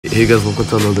Hey guys, welcome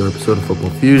to another episode of Football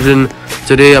Fusion.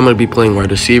 Today I'm going to be playing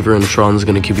wide receiver and Tron's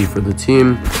going to QB for the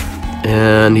team.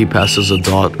 And he passes a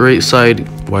dot right side,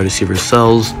 wide receiver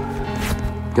sells.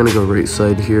 Gonna go right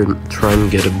side here and try and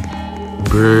get a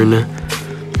burn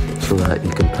so that he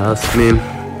can pass me.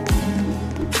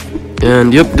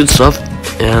 And yep, good stuff.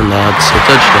 And that's a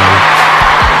touchdown.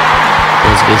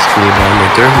 That's basically a down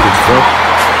right there, good stuff.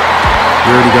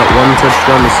 We already got one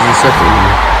touchdown, this is the second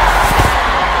one.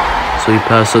 So he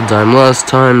passed a dime last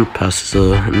time, passes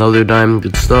another dime,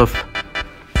 good stuff.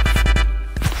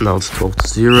 Now it's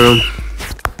 12-0.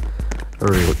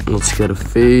 Alright, let's get a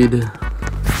fade.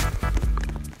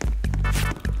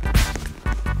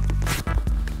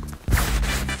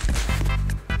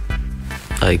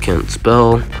 I can't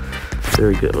spell. There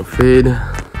we go, fade.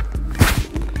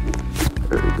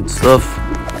 Very good stuff.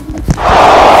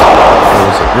 I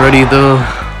wasn't ready though,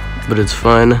 but it's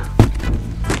fine.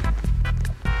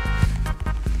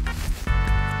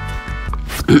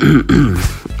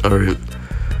 Alright,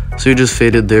 so he just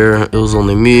faded there. It was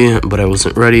only me, but I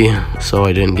wasn't ready, so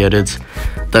I didn't get it.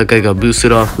 That guy got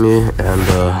boosted off me, and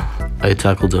I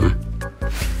tackled him.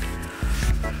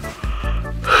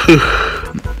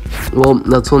 Well,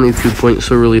 that's only 2 points,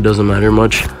 so it really doesn't matter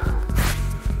much.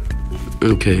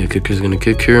 Okay, kicker's gonna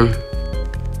kick here.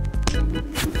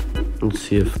 Let's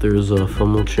see if there's a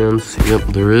fumble chance. Yep,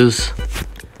 there is.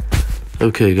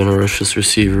 Okay, gonna rush this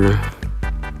receiver.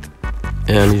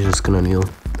 And he's just gonna kneel.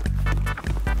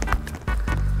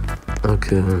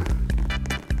 Okay.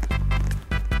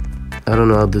 I don't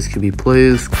know how this QB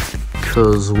plays,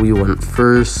 because we went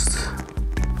first.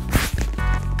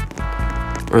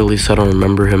 Or at least I don't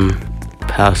remember him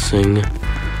passing.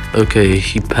 Okay,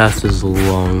 he passes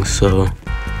long, so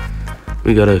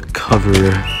we gotta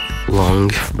cover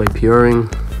long by PRing.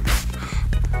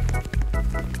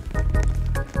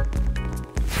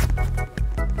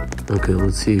 Okay,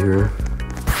 let's see here.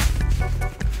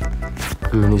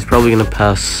 I mean, he's probably gonna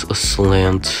pass a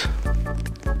slant.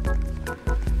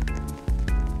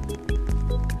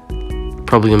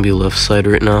 Probably gonna be left side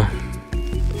right now.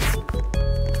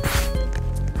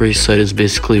 Right side is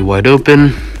basically wide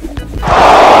open.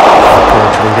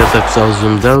 I didn't get that because I was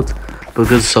zoomed out, but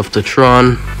good stuff to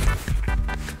Tron.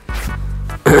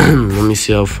 Let me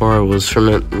see how far I was from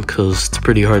it, because it's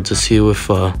pretty hard to see with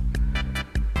the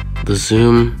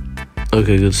zoom.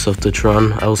 Okay, good stuff to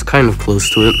Tron. I was kind of close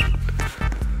to it.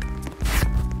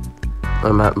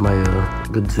 I'm at my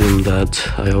good zoom that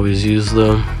I always use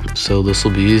though, so this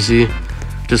will be easy.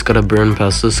 Just gotta burn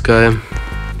past this guy.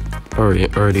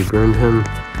 Already burned him.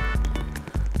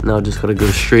 Now just gotta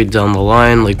go straight down the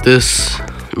line like this.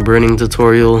 Burning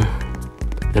tutorial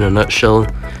in a nutshell.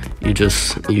 You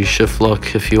just use shift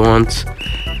lock if you want.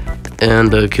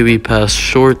 And QB pass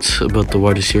short, but the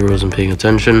wide receiver wasn't paying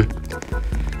attention.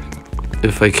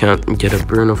 If I can't get a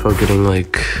burn without getting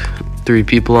like 3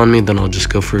 people on me, then I'll just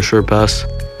go for a short pass.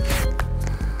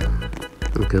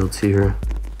 Okay, let's see here.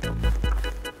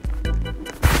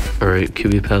 Alright,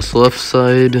 QB pass left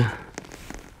side.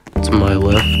 It's my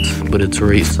left, but it's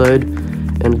right side.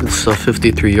 And good stuff,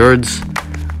 53 yards.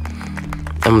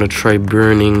 I'm gonna try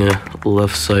burning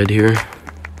left side here.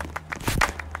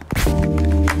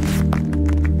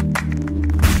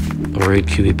 Alright,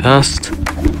 QB passed. Like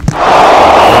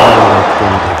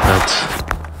that.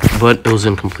 But it was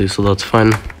incomplete, so that's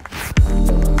fine.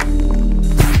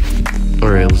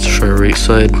 Alright, let's try right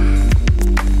side.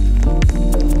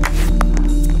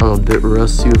 I'm a bit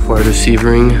rusty with wide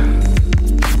receiving.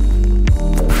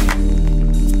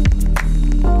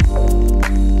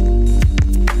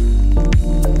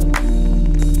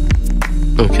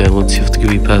 Okay, let's see if the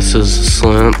QB passes a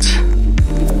slant.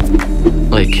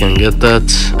 I can't get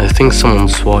that. I think someone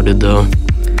swatted though.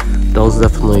 That was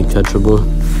definitely catchable.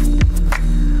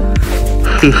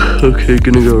 Okay,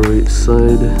 gonna go right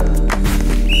side.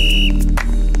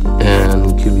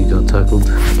 And QB got tackled.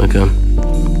 Okay.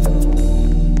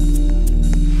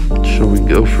 Should we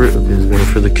go for it? Okay, he's going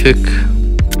for the kick.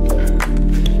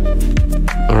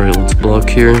 Alright, let's block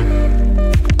here.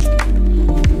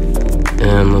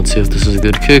 And let's see if this is a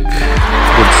good kick.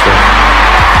 Good stuff.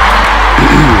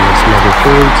 That's another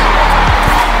point.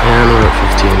 And we're at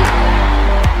 15.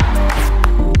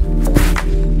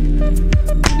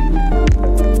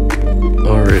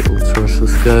 Let's rush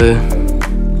this guy.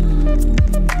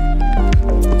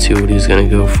 Let's see what he's gonna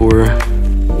go for.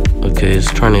 Okay,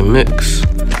 he's trying to mix.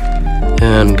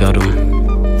 And got him.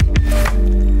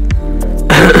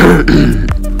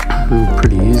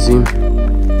 Pretty easy.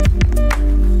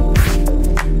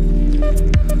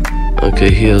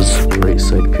 Okay, he has right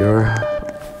side PR.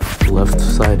 Left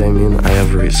side, I mean. I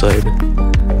have right side.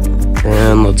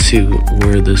 And let's see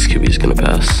where this QB is gonna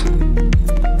pass.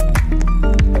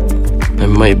 I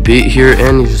might bait here,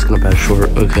 and he's just gonna pass short.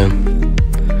 Okay.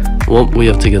 Well, we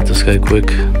have to get this guy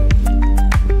quick.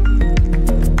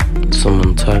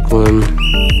 Someone tackling.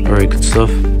 Alright, good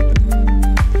stuff.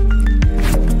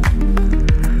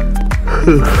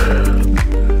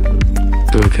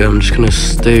 Okay, I'm just gonna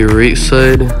stay right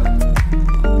side.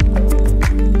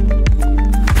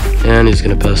 And he's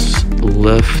gonna pass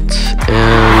left,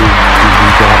 and we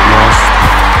got lost.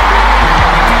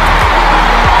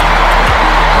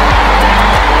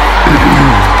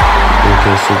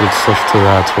 Okay, so good stuff to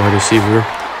that wide receiver.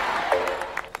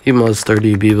 He must start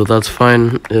DB, but that's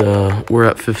fine. We're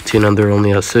at 15 and they're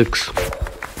only at 6.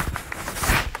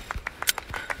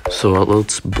 So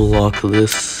let's block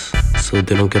this so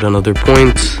they don't get another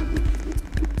point.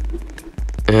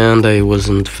 And I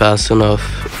wasn't fast enough,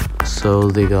 so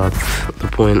they got the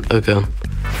point. Okay.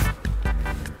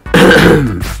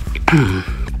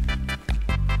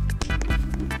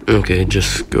 Okay,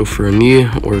 just go for a knee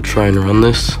or try and run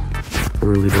this. It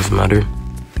really doesn't matter.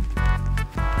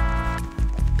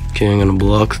 Okay, I'm gonna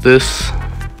block this.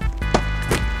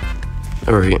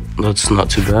 Alright, that's not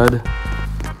too bad.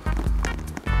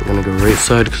 I'm gonna go right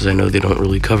side because I know they don't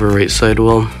really cover right side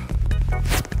well.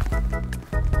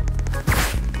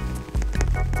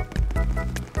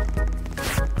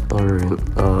 Alright,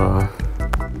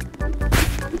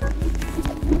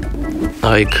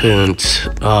 I couldn't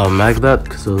mag that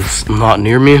because it was not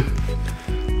near me.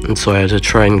 And so I had to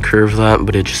try and curve that,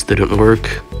 but it just didn't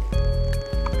work.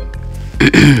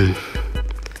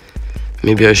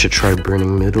 Maybe I should try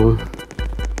burning middle.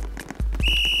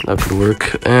 That could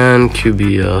work. And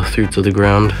QB threw to the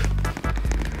ground.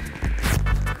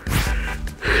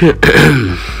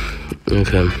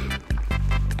 Okay.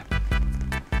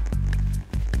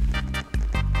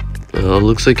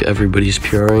 Looks like everybody's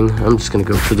PRing. I'm just gonna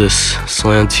go for this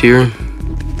slant here.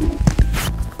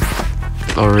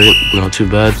 Alright, not too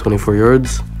bad, 24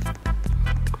 yards.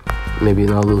 Maybe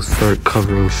now they'll start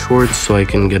covering shorts so I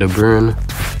can get a burn.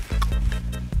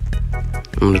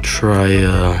 I'm gonna try,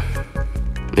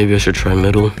 maybe I should try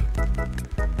middle.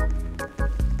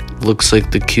 Looks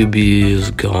like the QB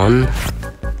is gone.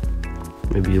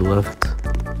 Maybe he left.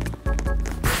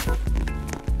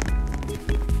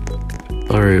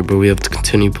 Alright, but we have to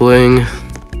continue playing.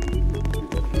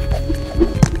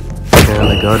 And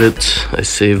I got it. I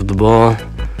saved the ball.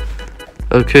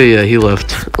 Okay, yeah, he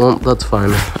left. Well, that's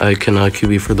fine. I can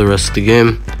QB for the rest of the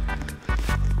game.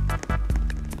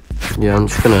 Yeah, I'm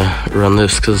just gonna run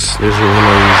this because there's really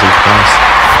no reason to pass.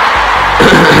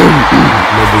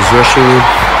 Nobody's rushing me.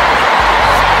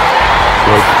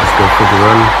 So let's go for the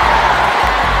run.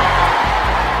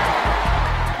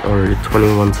 Alright,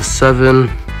 21-7.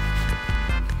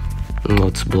 And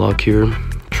let's block here.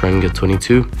 Try and get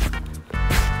 22.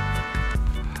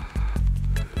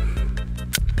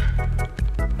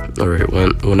 Alright,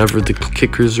 whenever the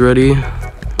kicker's ready,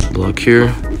 block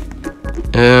here.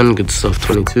 And good stuff,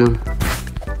 22.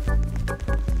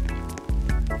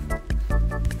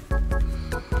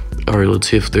 Alright, let's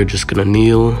see if they're just gonna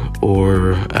kneel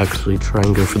or actually try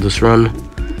and go for this run.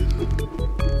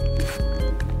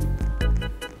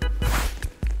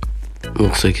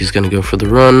 Looks like he's gonna go for the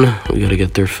run. We gotta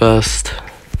get there fast.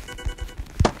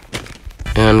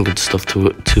 And good stuff to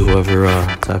whoever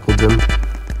tackled him.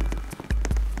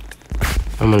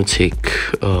 I'm gonna take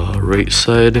right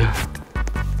side.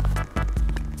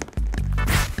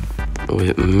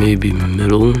 Wait, maybe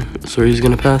middle. So he's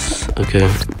gonna pass. Okay,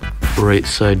 right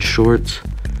side short.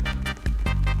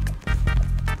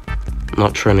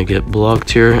 Not trying to get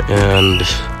blocked here, and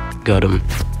got him.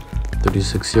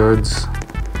 36 yards.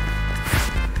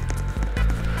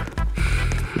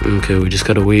 Okay, we just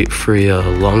gotta wait for a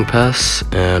long pass,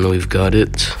 and we've got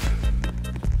it.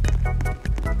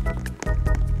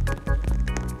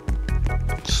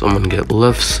 Someone get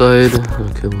left side.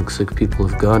 Okay, looks like people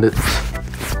have got it.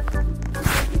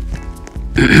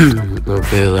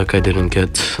 Okay, that guy didn't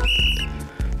get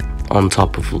on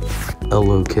top of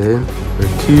LOK. Or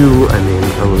Q, I mean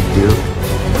LOQ.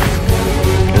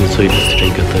 And so he just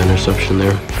didn't get the interception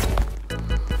there.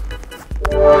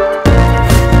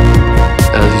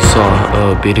 As you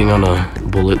saw, baiting on a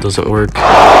bullet doesn't work.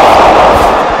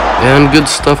 And good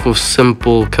stuff with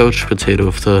simple couch potato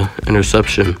with the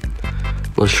interception.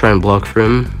 Let's try and block for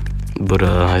him, but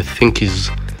I think these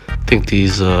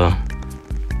DBs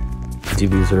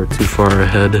are too far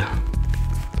ahead.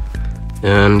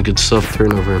 And good stuff,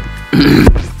 turnover.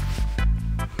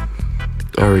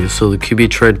 Alright, so the QB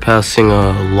tried passing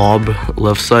a lob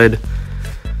left side.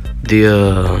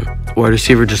 The wide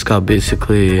receiver just got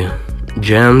basically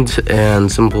jammed,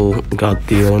 and Simple got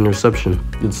the interception.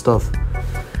 Good stuff.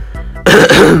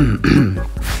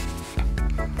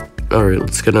 Alright,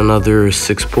 let's get another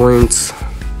 6 points.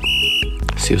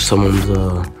 See if someone's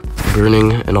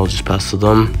burning, and I'll just pass to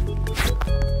them.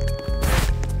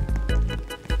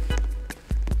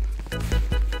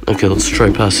 Okay, let's try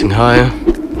passing high.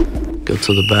 Go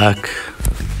to the back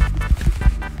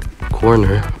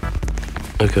corner.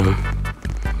 Okay.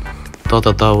 Thought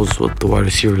that was what the wide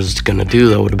receiver was gonna do.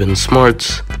 That would have been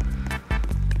smart.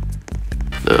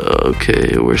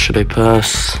 Okay, where should I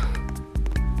pass?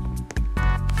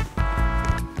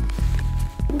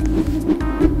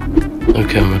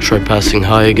 Okay, I'm gonna try passing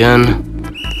high again.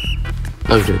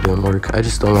 Okay, it didn't work. I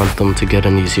just don't want them to get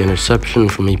an easy interception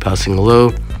from me passing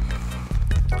low.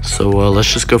 So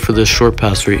let's just go for this short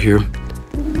pass right here.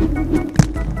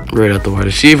 Right at the wide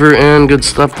receiver, and good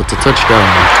stuff. That's a touchdown.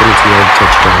 22-yard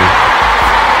touchdown.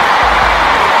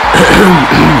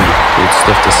 Good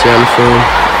stuff to Sanford.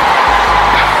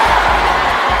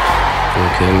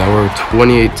 Okay, now we're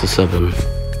 28-7.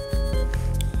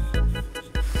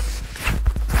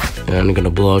 And I'm gonna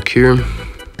block here.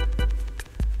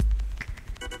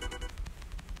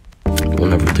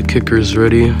 Whenever the kicker is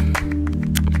ready.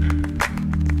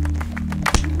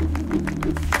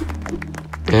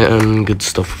 And good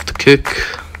stuff with the kick.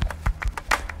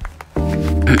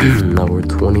 Now we're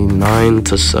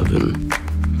 29-7.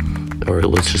 Alright,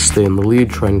 let's just stay in the lead,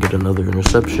 try and get another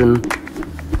interception.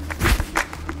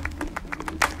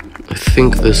 I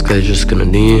think this guy's just gonna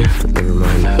knee. Never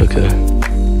mind, okay.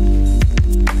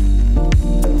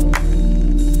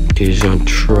 Okay, he's gonna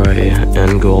try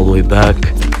and go all the way back.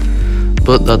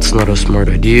 But that's not a smart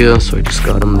idea, so I just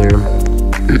got him there.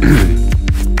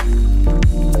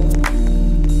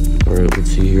 Alright, let's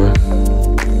see here.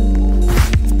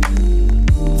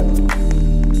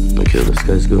 Okay, this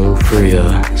guy's going for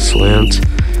a slant.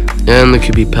 And the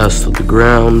QB passed to the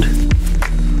ground.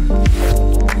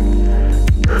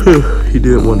 He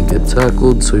didn't want to get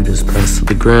tackled, so he just passed to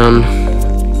the ground.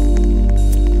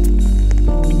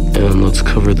 And let's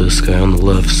cover this guy on the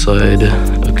left side.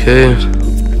 Okay,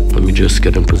 let me just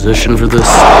get in position for this. It's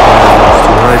too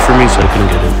high for me, so I couldn't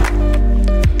get it.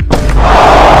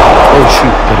 Oh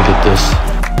shoot, gotta get this.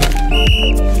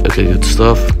 Okay, good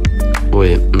stuff.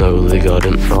 Wait, no, they got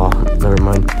it. Oh, never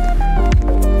mind.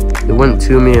 It went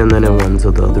to me and then it went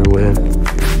to the other way.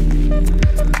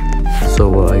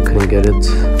 So I couldn't get it.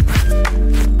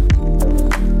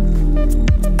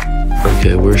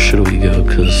 Okay, where should we go?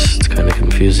 Because it's kind of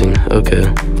confusing.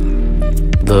 Okay.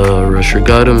 The rusher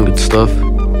got him, good stuff.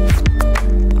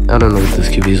 I don't know what this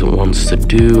QB wants to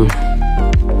do,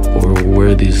 or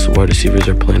where these wide receivers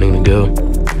are planning to go.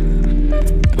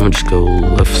 I'm gonna just go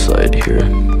left side here.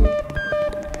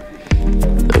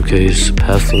 Okay, he's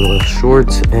passing left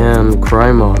short, and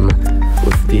crime on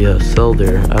with the cell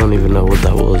there. I don't even know what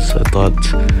that was. I thought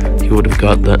he would have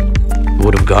gotten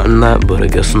that, but I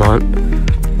guess not.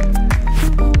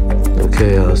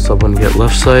 Okay, someone get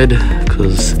left side,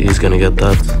 because he's gonna get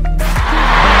that.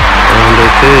 And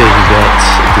okay, he got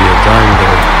the dime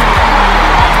there.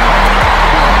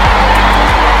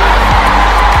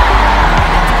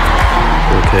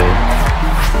 Okay,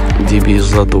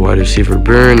 DBs let the wide receiver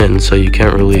burn, and so you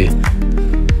can't really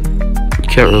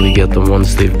get them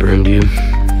once they've burned you.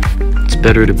 It's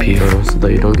better to PR so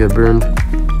that you don't get burned.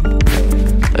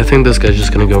 I think this guy's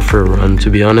just gonna go for a run, to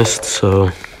be honest,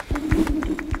 so...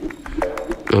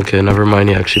 Okay, never mind,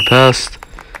 he actually passed.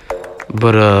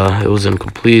 But it was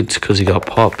incomplete because he got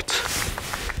popped.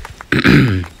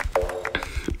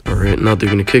 Alright, now they're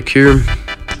gonna kick here.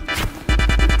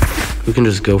 We can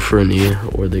just go for a knee,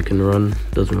 or they can run.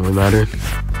 Doesn't really matter.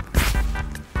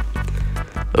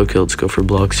 Okay, let's go for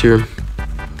blocks here.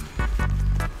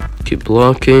 Keep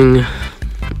blocking.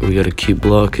 We gotta keep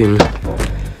blocking.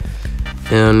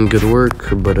 And good work,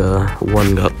 but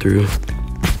one got through.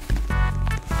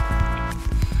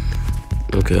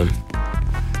 Okay.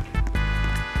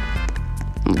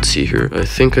 Let's see here. I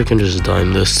think I can just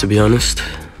dime this, to be honest.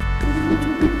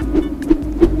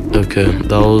 Okay,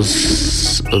 that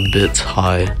was a bit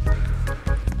high.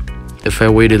 If I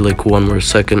waited like one more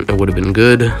second, it would have been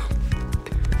good.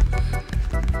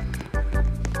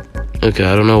 Okay,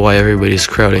 I don't know why everybody's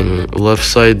crowding left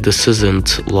side. This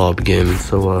isn't lob game,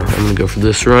 so I'm gonna go for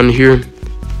this run here.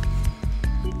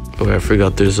 Oh, I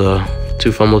forgot there's a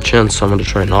 2 fumble chance, so I'm gonna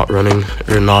try not running,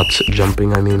 or not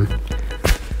jumping, I mean.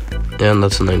 And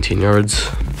that's 19 yards.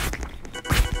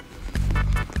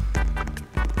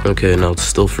 Okay, now it's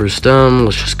still first down.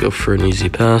 Let's just go for an easy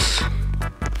pass.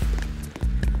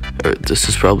 Alright, this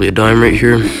is probably a dime right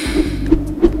here. Okay,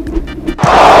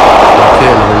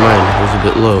 never mind. It was a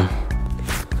bit low.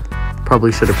 probably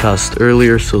should have passed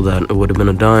earlier so that it would have been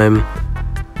a dime.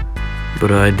 But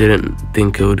I didn't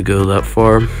think it would go that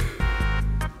far.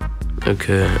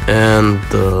 Okay, and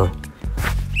the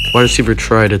wide receiver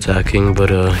tried attacking, but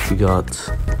he got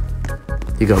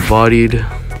bodied.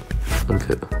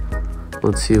 Okay,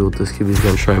 let's see what this QB's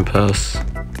gonna try and pass.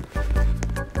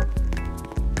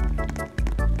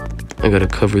 I gotta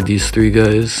cover these 3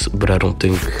 guys, but I don't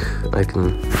think I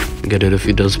can get it if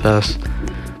he does pass.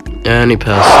 And he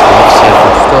passed left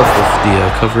side stuff with the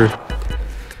cover.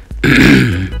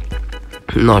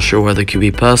 Not sure why the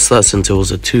QB passed that since it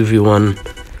was a 2v1.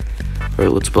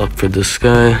 Alright, let's block for this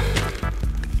guy.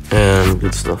 And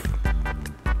good stuff.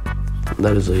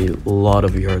 That is a lot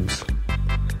of yards.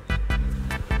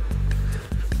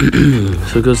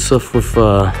 So good stuff with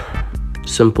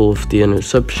Simple with the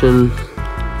interception.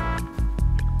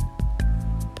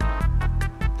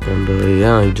 And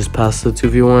yeah, he just passed the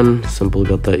 2v1. Simple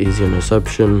got that easy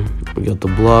interception. We got the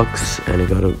blocks, and he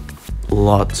got a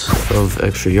lot of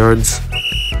extra yards.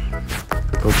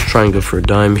 Let's try and go for a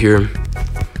dime here.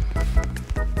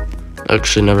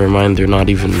 Actually, never mind. They're not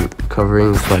even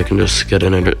covering, so I can just get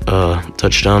a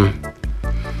touchdown.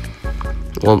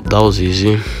 Well, that was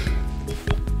easy.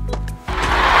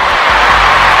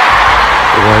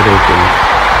 Wide open.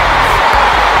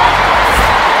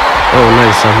 Oh,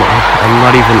 nice. I'm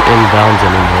not even inbounds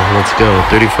anymore. Let's go.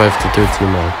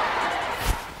 35-13 now.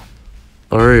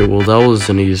 Alright, well, that was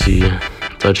an easy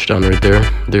touchdown right there.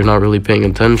 They're not really paying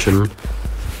attention.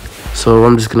 So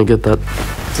I'm just going to get that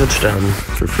touchdown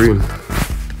for free.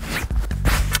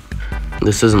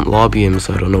 This isn't lobby game,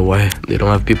 so I don't know why they don't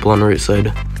have people on the right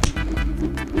side.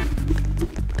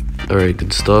 Alright,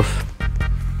 good stuff.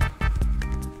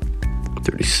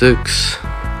 36.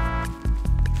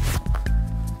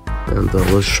 And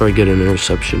let's try to get an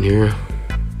interception here.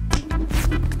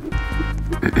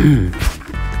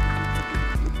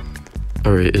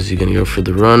 Alright, is he gonna go for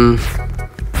the run?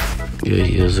 Yeah,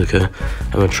 he is. Okay,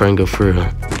 I'm gonna try and go for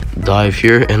a dive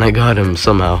here, and I got him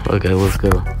somehow. Okay, let's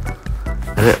go.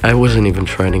 I wasn't even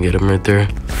trying to get him right there.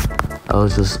 I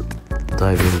was just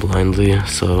diving blindly,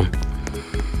 so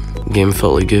game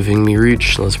felt like giving me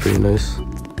reach. That's pretty nice.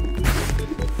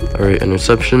 Alright,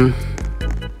 interception.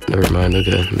 Never mind,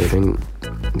 okay, they didn't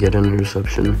get an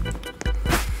interception.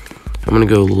 I'm gonna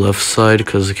go left side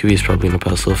because the QB is probably gonna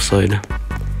pass left side.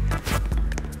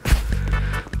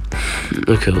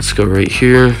 Okay, let's go right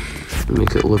here.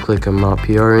 Make it look like I'm not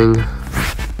PRing.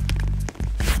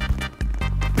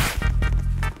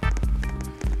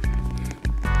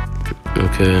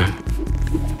 Okay.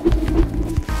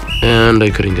 And I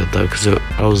couldn't get that because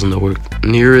I was nowhere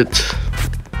near it.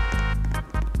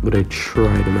 But I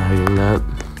tried imagining that.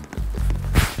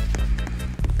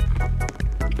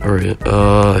 Alright,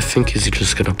 I think he's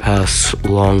just gonna pass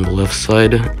along the left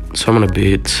side. So I'm gonna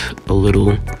bait a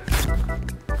little.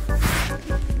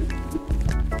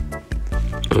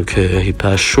 Okay, he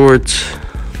passed short.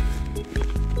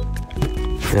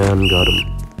 And got him.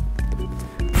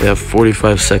 We have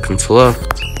 45 seconds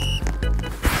left.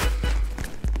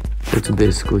 It's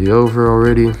basically over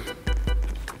already.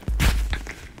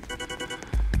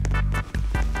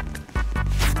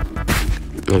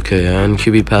 Okay, and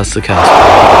QB passed the cast.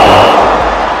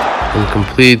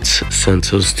 Incomplete,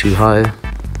 since it was too high.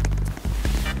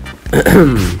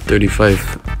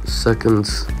 35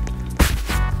 seconds.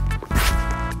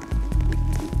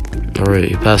 Alright,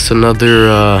 he passed another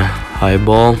high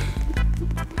ball.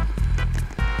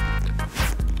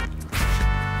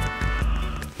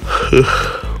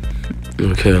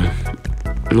 Okay,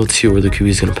 let's see where the QB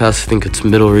is gonna pass. I think it's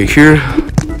middle right here.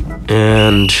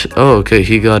 And, oh, okay,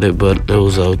 he got it, but it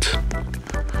was out.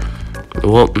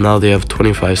 Well, now they have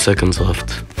 25 seconds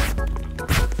left.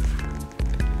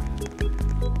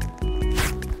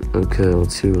 Okay,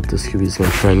 let's see what this QB is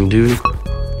gonna try and do.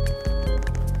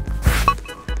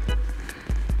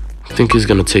 I think he's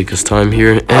gonna take his time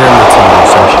here, and that's an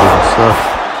interception stuff.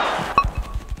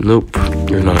 Nope,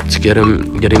 you're not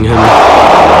getting him.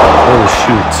 Oh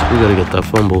shoot, we gotta get that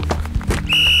fumble.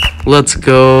 Let's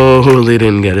go. They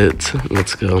didn't get it.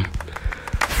 Let's go.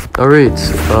 Alright,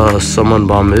 someone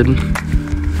bomb mid.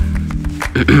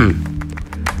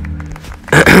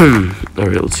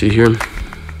 Alright, let's see here.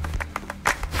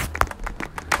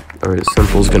 Alright,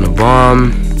 Simple's gonna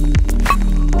bomb.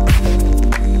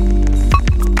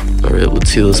 Alright,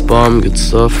 let's see this bomb. Good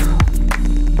stuff.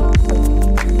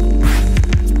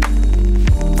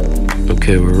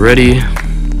 Okay, we're ready.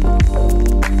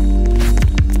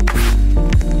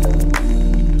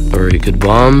 Alright, good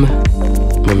bomb.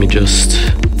 Let me just...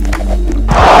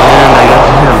 And I got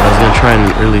him. I was gonna try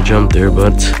an early jump there,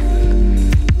 but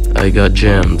I got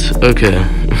jammed. Okay,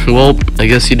 well, I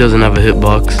guess he doesn't have a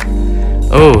hitbox.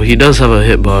 Oh, he does have a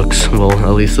hitbox. Well, at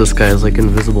least this guy has like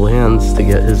invisible hands to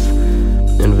get his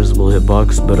invisible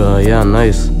hitbox. But yeah,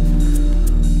 nice.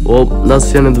 Well,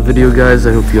 that's the end of the video, guys.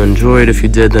 I hope you enjoyed. If you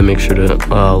did, then make sure to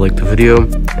like the video.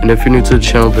 And if you're new to the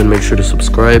channel, then make sure to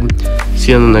subscribe.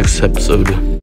 See you on the next episode.